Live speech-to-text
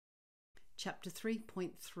Chapter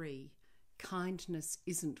 3.3 Kindness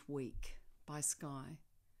Isn't Weak by Sky.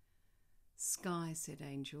 Sky, said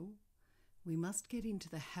Angel, we must get into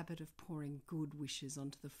the habit of pouring good wishes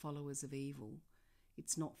onto the followers of evil.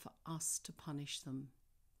 It's not for us to punish them.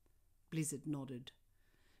 Blizzard nodded.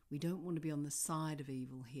 We don't want to be on the side of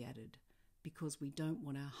evil, he added, because we don't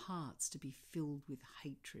want our hearts to be filled with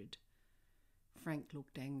hatred. Frank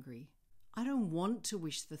looked angry. I don't want to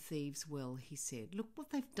wish the thieves well, he said. Look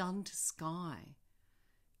what they've done to Sky.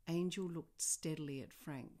 Angel looked steadily at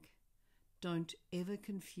Frank. Don't ever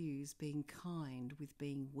confuse being kind with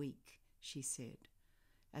being weak, she said.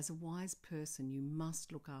 As a wise person, you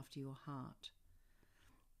must look after your heart.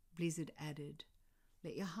 Blizzard added,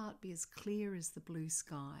 let your heart be as clear as the blue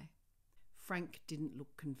sky. Frank didn't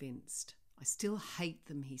look convinced. I still hate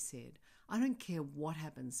them, he said. I don't care what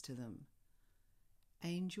happens to them.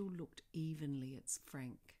 Angel looked evenly at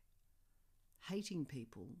Frank. Hating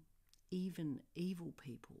people, even evil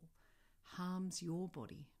people, harms your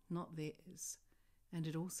body, not theirs, and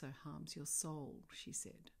it also harms your soul, she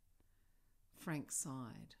said. Frank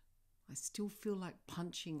sighed. I still feel like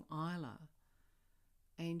punching Isla.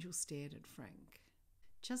 Angel stared at Frank.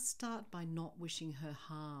 Just start by not wishing her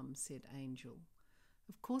harm, said Angel.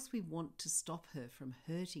 Of course we want to stop her from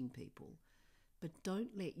hurting people, but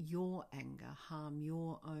don't let your anger harm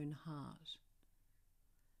your own heart.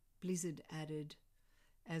 Blizzard added,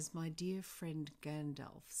 as my dear friend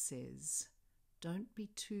Gandalf says, don't be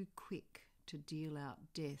too quick to deal out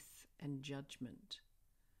death and judgment.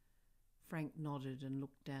 Frank nodded and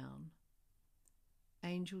looked down.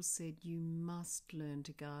 Angel said you must learn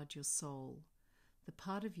to guard your soul, the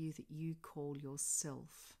part of you that you call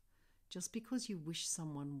yourself. Just because you wish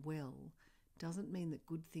someone well doesn't mean that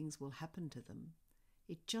good things will happen to them.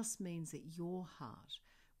 It just means that your heart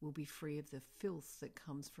will be free of the filth that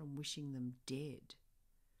comes from wishing them dead.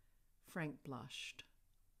 Frank blushed.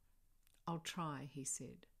 I'll try, he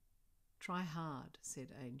said. Try hard, said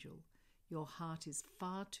Angel. Your heart is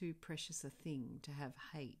far too precious a thing to have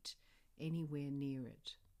hate anywhere near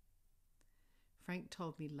it. Frank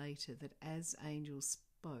told me later that as Angel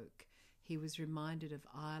spoke, he was reminded of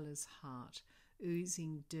Isla's heart,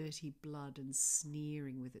 oozing dirty blood and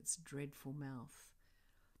sneering with its dreadful mouth.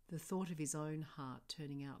 The thought of his own heart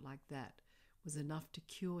turning out like that was enough to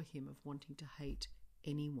cure him of wanting to hate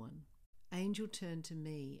anyone. Angel turned to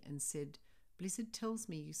me and said, Blizzard tells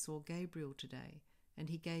me you saw Gabriel today and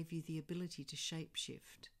he gave you the ability to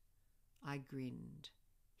shapeshift. I grinned.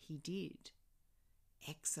 He did.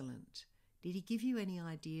 Excellent. Did he give you any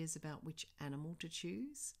ideas about which animal to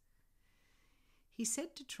choose? He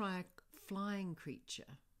said to try a flying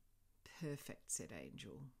creature. Perfect, said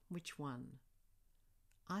Angel. Which one?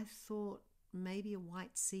 I thought maybe a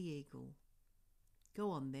white sea eagle.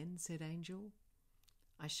 Go on then, said Angel.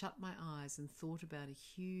 I shut my eyes and thought about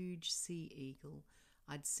a huge sea eagle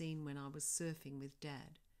I'd seen when I was surfing with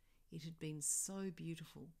Dad. It had been so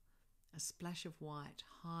beautiful, a splash of white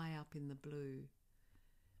high up in the blue.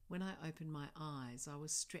 When I opened my eyes, I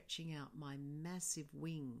was stretching out my massive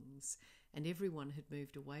wings and everyone had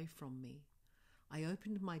moved away from me. I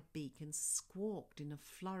opened my beak and squawked in a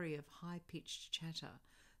flurry of high-pitched chatter.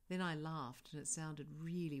 Then I laughed and it sounded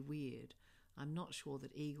really weird. I'm not sure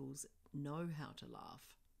that eagles know how to laugh.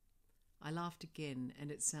 I laughed again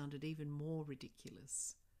and it sounded even more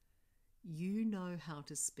ridiculous. You know how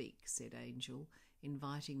to speak, said Angel,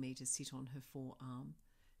 inviting me to sit on her forearm.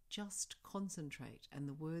 Just concentrate and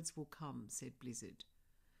the words will come, said Blizzard.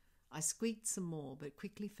 I squeaked some more but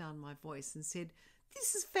quickly found my voice and said,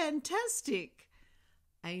 This is fantastic!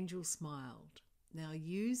 Angel smiled. Now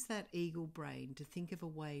use that eagle brain to think of a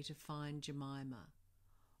way to find Jemima.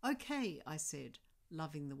 Okay, I said,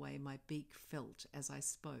 loving the way my beak felt as I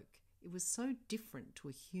spoke. It was so different to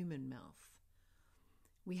a human mouth.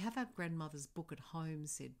 We have our grandmother's book at home,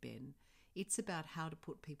 said Ben. It's about how to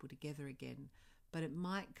put people together again, but it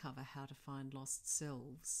might cover how to find lost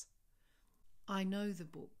selves. I know the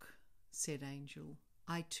book, said Angel.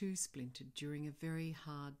 I too splintered during a very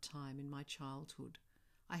hard time in my childhood.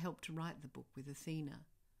 I helped to write the book with Athena.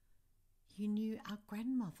 You knew our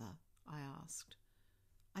grandmother? I asked.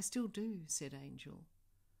 I still do, said Angel.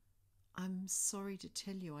 I'm sorry to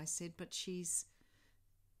tell you, I said, but she's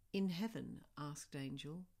in heaven, asked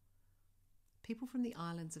Angel. People from the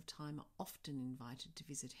islands of time are often invited to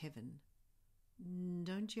visit heaven.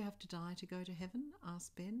 Don't you have to die to go to heaven?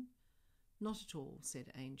 Asked Ben. Not at all,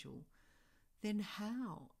 said Angel. Then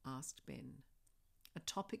how? Asked Ben. A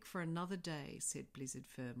topic for another day, said Blizzard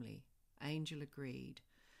firmly. Angel agreed.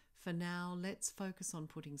 For now, let's focus on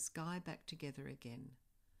putting Sky back together again.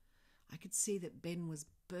 I could see that Ben was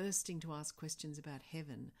bursting to ask questions about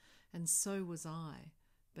heaven, and so was I,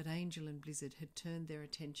 but Angel and Blizzard had turned their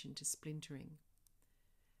attention to splintering.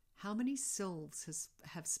 "How many selves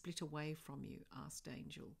have split away from you?" asked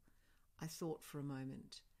Angel. I thought for a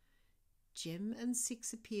moment. "Jem and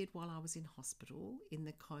Six appeared while I was in hospital, in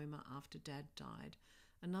the coma after Dad died.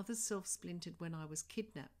 Another self splintered when I was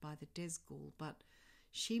kidnapped by the Desgul, but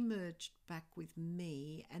she merged back with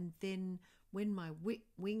me, and then when my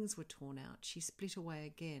wings were torn out, she split away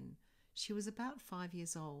again. She was about 5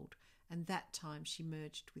 years old, and that time she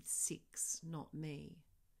merged with Six, not me."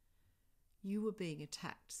 "You were being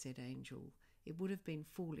attacked," said Angel. "It would have been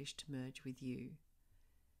foolish to merge with you."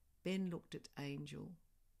 Ben looked at Angel.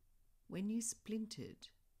 "When you splintered,"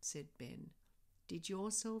 said Ben, "did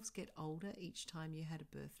your selves get older each time you had a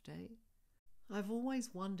birthday?" "I've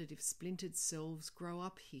always wondered if splintered selves grow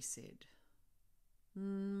up," he said.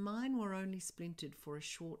 "Mine were only splintered for a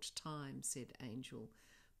short time," said Angel,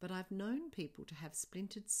 "but I've known people to have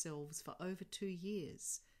splintered selves for over 2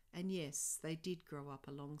 years, and yes, they did grow up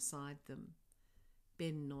alongside them."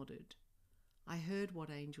 Ben nodded. I heard what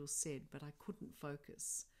Angel said, but I couldn't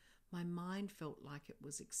focus. My mind felt like it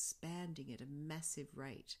was expanding at a massive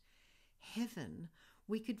rate. Heaven!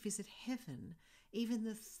 We could visit heaven! Even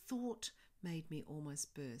the thought made me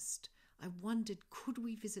almost burst. I wondered, could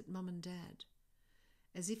we visit Mum and Dad?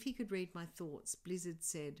 As if he could read my thoughts, Blizzard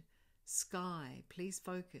said, "Sky, please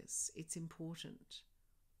focus. It's important."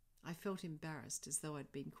 I felt embarrassed, as though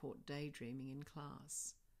I'd been caught daydreaming in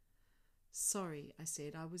class. "Sorry," I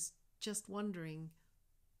said. "I was just wondering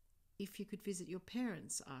if you could visit your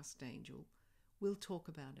parents," asked Angel. "We'll talk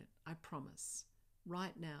about it, I promise.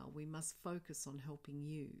 Right now, we must focus on helping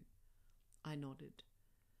you." I nodded.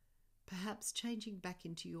 "Perhaps changing back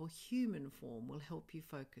into your human form will help you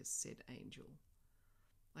focus," said Angel.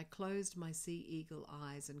 I closed my sea eagle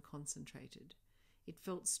eyes and concentrated. It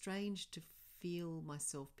felt strange to feel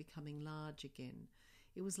myself becoming large again.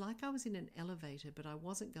 It was like I was in an elevator, but I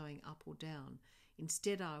wasn't going up or down.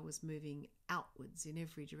 Instead, I was moving outwards in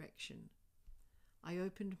every direction. I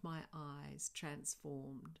opened my eyes,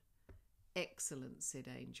 transformed. "Excellent," said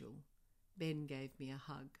Angel. Ben gave me a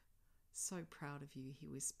hug. "So proud of you," he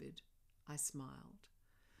whispered. I smiled.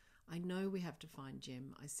 "I know we have to find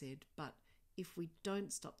Jem," I said, "but if we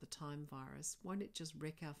don't stop the time virus, won't it just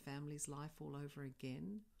wreck our family's life all over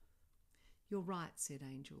again?" "You're right," said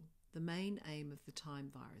Angel. "The main aim of the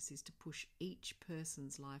time virus is to push each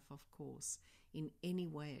person's life off course in any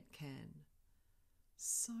way it can."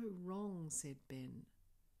 "So wrong," said Ben.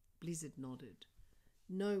 Blizzard nodded.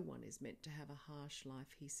 "No one is meant to have a harsh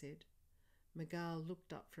life," he said. Migal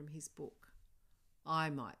looked up from his book. "I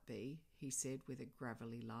might be," he said with a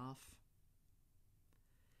gravelly laugh.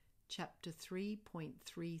 Chapter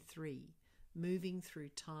 3.33, Moving Through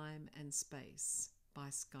Time and Space, by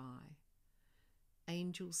Sky.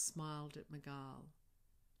 Angel smiled at Migal.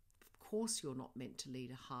 "Of course you're not meant to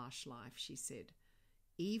lead a harsh life," she said.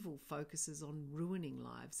 "Evil focuses on ruining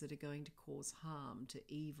lives that are going to cause harm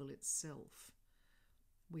to evil itself."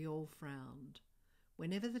 We all frowned.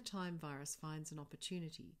 Whenever the time virus finds an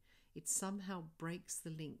opportunity, it somehow breaks the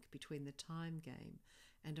link between the time game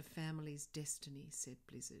and a family's destiny, said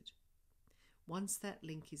Blizzard. Once that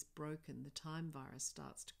link is broken, the time virus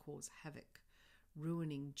starts to cause havoc,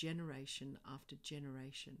 ruining generation after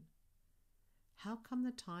generation. "How come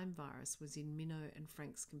the time virus was in Minnow and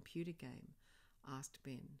Frank's computer game?" asked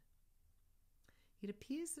Ben. "It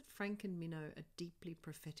appears that Frank and Minnow are deeply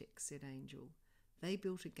prophetic," said Angel. "They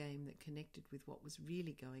built a game that connected with what was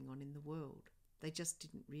really going on in the world. They just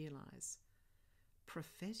didn't realise."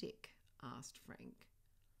 "Prophetic?" asked Frank.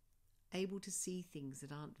 "Able to see things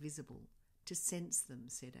that aren't visible, to sense them,"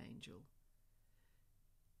 said Angel.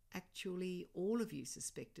 "Actually, all of you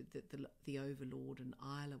suspected that the Overlord and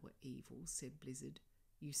Isla were evil," said Blizzard.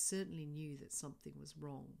 "You certainly knew that something was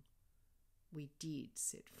wrong." "We did,"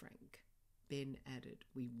 said Frank. Ben added,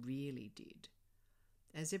 "We really did."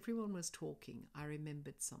 As everyone was talking, I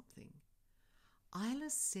remembered something. "Isla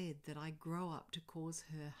said that I grow up to cause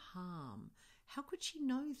her harm. How could she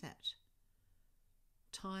know that?"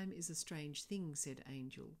 "Time is a strange thing," said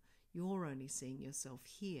Angel. "You're only seeing yourself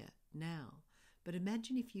here, now. But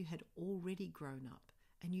imagine if you had already grown up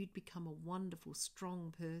and you'd become a wonderful,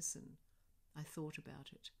 strong person." I thought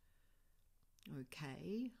about it.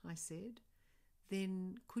 "Okay," I said.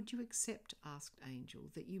 "Then could you accept," asked Angel,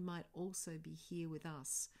 "that you might also be here with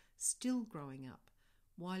us, still growing up,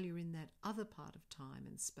 while you're in that other part of time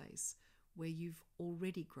and space where you've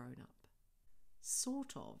already grown up?"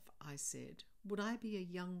 "Sort of," I said. "Would I be a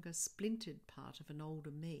younger, splintered part of an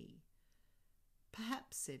older me?"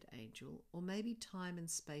 Perhaps, said Angel, or maybe time and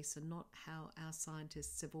space are not how our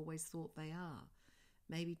scientists have always thought they are.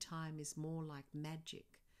 Maybe time is more like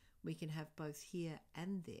magic. We can have both here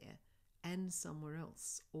and there and somewhere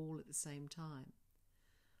else all at the same time.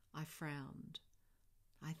 I frowned.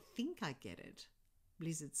 I think I get it.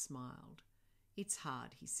 Blizzard smiled. It's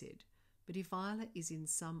hard, he said, but if Isla is in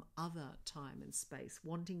some other time and space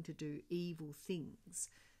wanting to do evil things,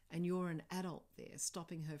 and you're an adult there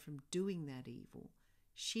stopping her from doing that evil,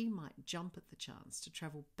 she might jump at the chance to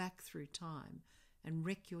travel back through time and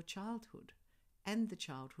wreck your childhood and the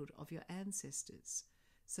childhood of your ancestors,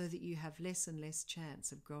 so that you have less and less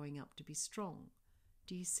chance of growing up to be strong.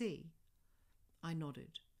 Do you see? I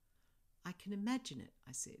nodded. I can imagine it,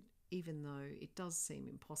 I said, even though it does seem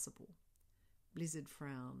impossible. Blizzard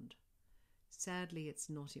frowned. Sadly, it's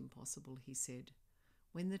not impossible, he said.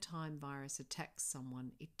 When the time virus attacks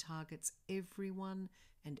someone, it targets everyone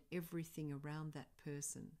and everything around that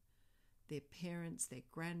person. Their parents, their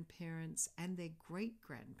grandparents, and their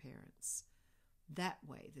great-grandparents. That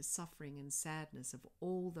way, the suffering and sadness of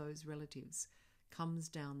all those relatives comes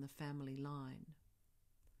down the family line.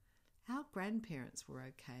 Our grandparents were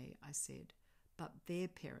okay, I said, but their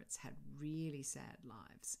parents had really sad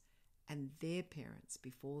lives, and their parents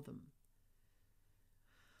before them.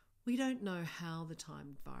 We don't know how the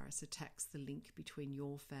time virus attacks the link between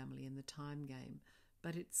your family and the time game,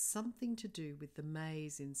 but it's something to do with the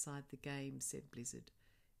maze inside the game, said Blizzard.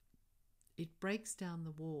 It breaks down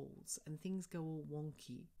the walls and things go all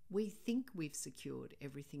wonky. We think we've secured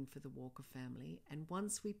everything for the Walker family, and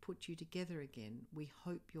once we put you together again, we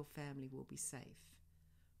hope your family will be safe.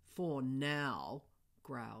 For now,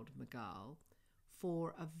 growled Migal.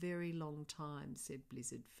 For a very long time, said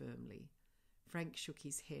Blizzard firmly. Frank shook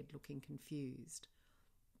his head, looking confused.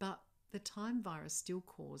 But the time virus still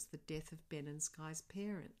caused the death of Ben and Sky's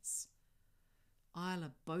parents.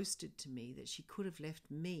 Isla boasted to me that she could have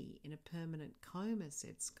left me in a permanent coma,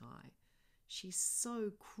 said Sky. She's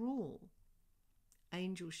so cruel.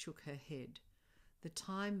 Angel shook her head. The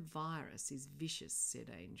time virus is vicious,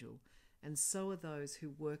 said Angel, and so are those who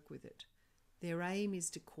work with it. Their aim is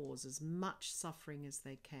to cause as much suffering as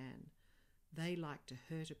they can. They like to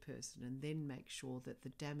hurt a person and then make sure that the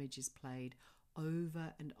damage is played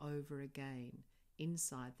over and over again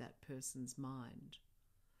inside that person's mind.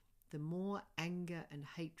 The more anger and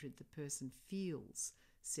hatred the person feels,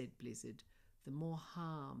 said Blizzard, the more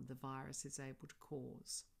harm the virus is able to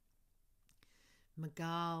cause.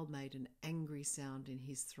 Migal made an angry sound in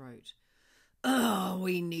his throat. "Oh,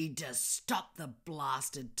 we need to stop the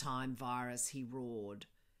blasted time virus," he roared.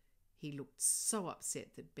 He looked so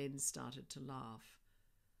upset that Ben started to laugh.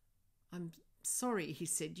 "I'm sorry," he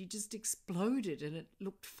said. "You just exploded and it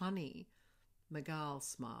looked funny." Migal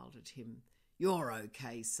smiled at him. "You're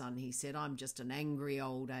okay, son," he said. "I'm just an angry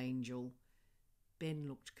old angel." Ben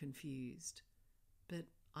looked confused. "But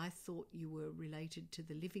I thought you were related to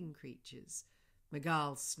the living creatures."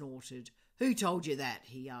 Migal snorted. "Who told you that?"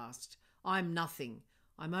 he asked. "I'm nothing.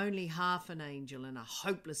 I'm only half an angel and a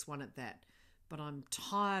hopeless one at that. But I'm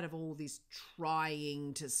tired of all this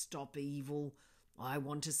trying to stop evil. I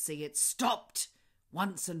want to see it stopped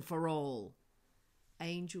once and for all."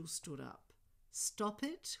 Angel stood up. "Stop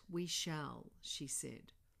it, we shall," she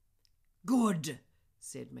said. "Good,"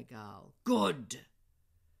 said Migal. "Good."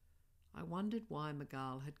 I wondered why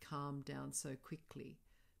Migal had calmed down so quickly,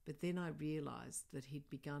 but then I realised that he'd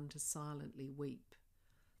begun to silently weep.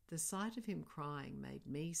 The sight of him crying made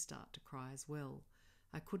me start to cry as well.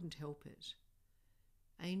 I couldn't help it.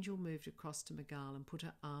 Angel moved across to Migal and put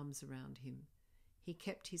her arms around him. He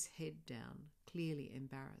kept his head down, clearly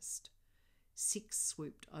embarrassed. Six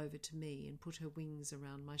swooped over to me and put her wings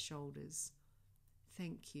around my shoulders.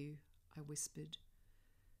 "Thank you," I whispered.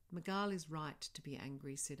 "Migal is right to be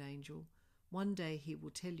angry," said Angel. "One day he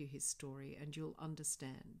will tell you his story and you'll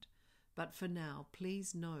understand. But for now,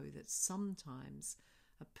 please know that sometimes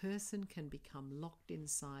a person can become locked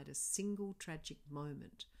inside a single tragic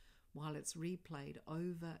moment while it's replayed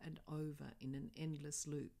over and over in an endless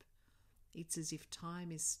loop. It's as if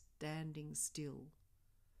time is standing still."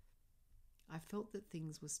 I felt that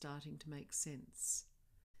things were starting to make sense.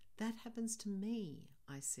 "That happens to me,"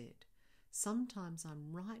 I said. "Sometimes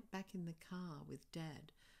I'm right back in the car with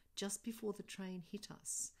Dad just before the train hit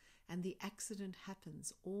us, and the accident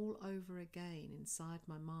happens all over again inside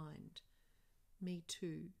my mind." "Me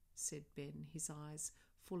too," said Ben, his eyes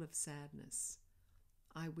full of sadness.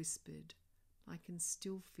 I whispered, "I can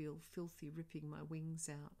still feel filthy ripping my wings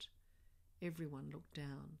out." Everyone looked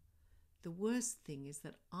down. "The worst thing is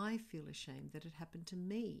that I feel ashamed that it happened to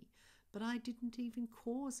me, but I didn't even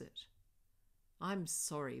cause it." I'm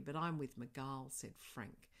sorry, but I'm with Migal, said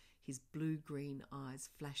Frank, his blue-green eyes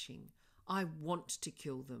flashing. I want to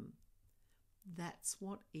kill them. That's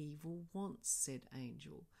what evil wants, said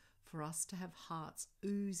Angel, for us to have hearts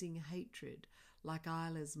oozing hatred like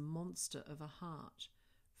Isla's monster of a heart.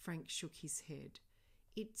 Frank shook his head.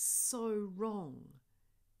 It's so wrong.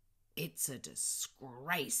 It's a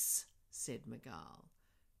disgrace, said Migal.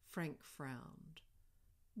 Frank frowned.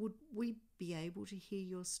 Would we be able to hear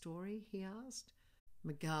your story? He asked.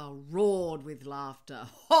 Migal roared with laughter.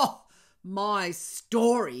 Ho! My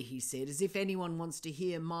story, he said, as if anyone wants to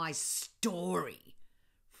hear my story.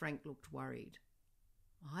 Frank looked worried.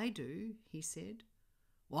 I do, he said.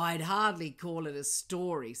 Well, I'd hardly call it a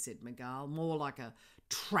story, said Migal, more like a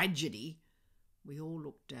tragedy. We all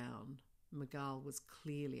looked down. Migal was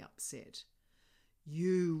clearly upset.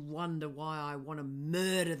 You wonder why I want to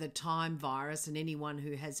murder the time virus and anyone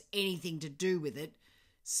who has anything to do with it,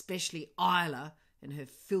 especially Isla and her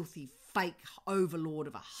filthy fake overlord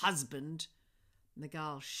of a husband.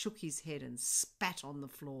 Migal shook his head and spat on the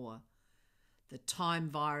floor. The time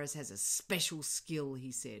virus has a special skill,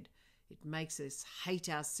 he said. It makes us hate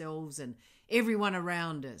ourselves and everyone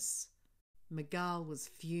around us. Migal was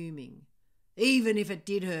fuming. Even if it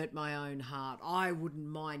did hurt my own heart, I wouldn't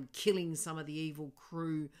mind killing some of the evil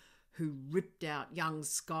crew who ripped out young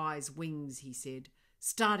Sky's wings, he said,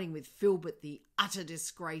 starting with Filbert the utter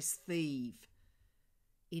disgrace thief.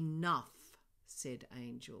 Enough, said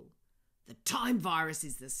Angel. The time virus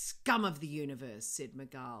is the scum of the universe, said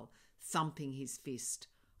Migal, thumping his fist.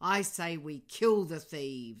 I say we kill the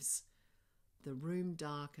thieves. The room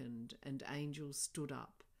darkened and Angel stood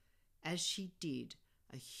up. As she did,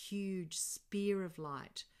 a huge spear of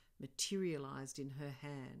light materialized in her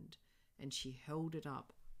hand, and she held it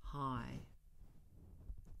up high.